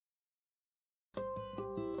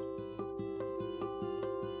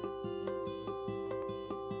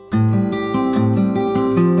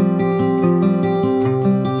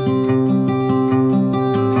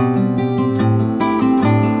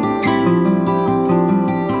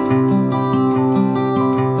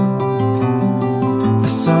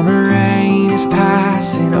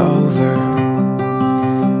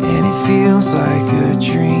just like a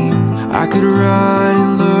dream. I could run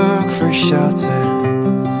and look for shelter,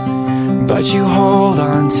 but you hold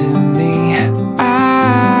on to me.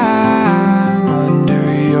 I'm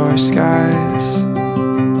under your skies.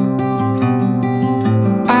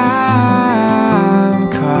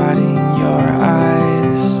 I'm caught in your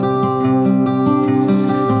eyes.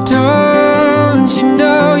 Don't you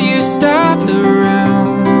know you stop the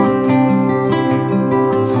room,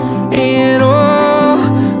 and all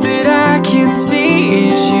that I can see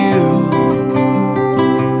is you.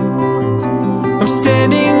 I'm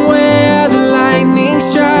standing where the lightning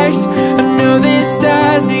strikes. I know this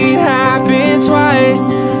doesn't happen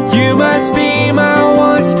twice. You must be my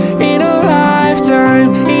once in a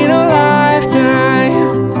lifetime, in a lifetime.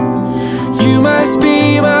 You must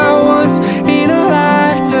be my once in a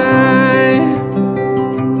lifetime.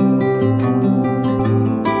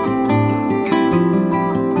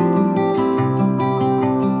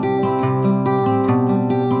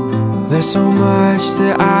 There's so much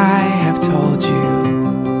that I have told you,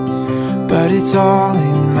 but it's all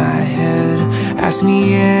in my head. Ask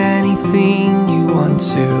me anything you want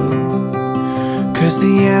to, 'cause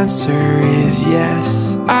the answer is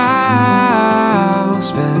yes. I'll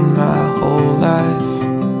spend my whole life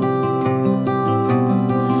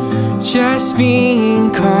just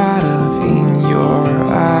being caught up in your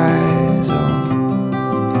eyes. Oh,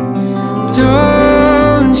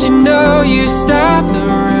 don't you know you stop the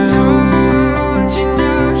room,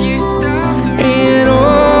 and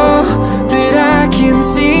all that I can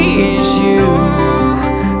see is you.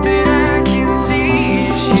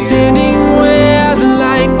 I'm standing where the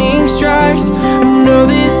lightning strikes. I know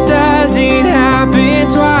this doesn't happen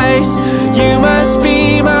twice. You must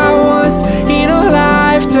be my once in a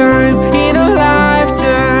lifetime, in a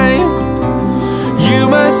lifetime. You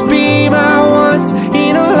must be my once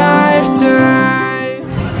in a lifetime.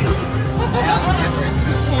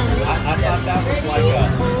 I thought that was like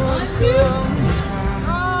a...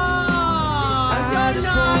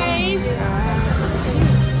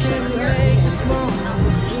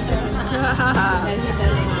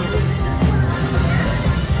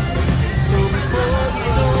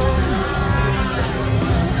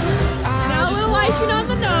 Now a little icing on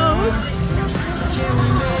the nose.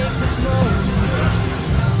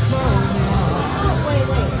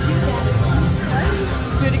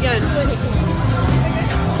 Do it again.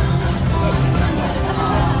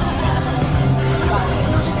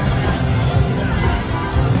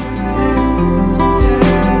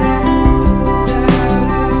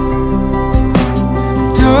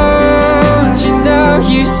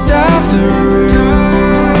 You stop the room,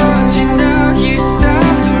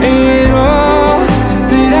 and all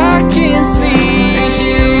that I can see is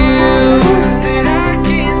you.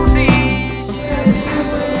 I'm standing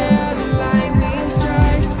where the lightning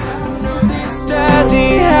strikes. I know this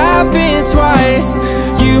doesn't happen twice.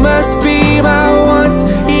 You must be my once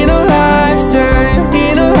in a lifetime.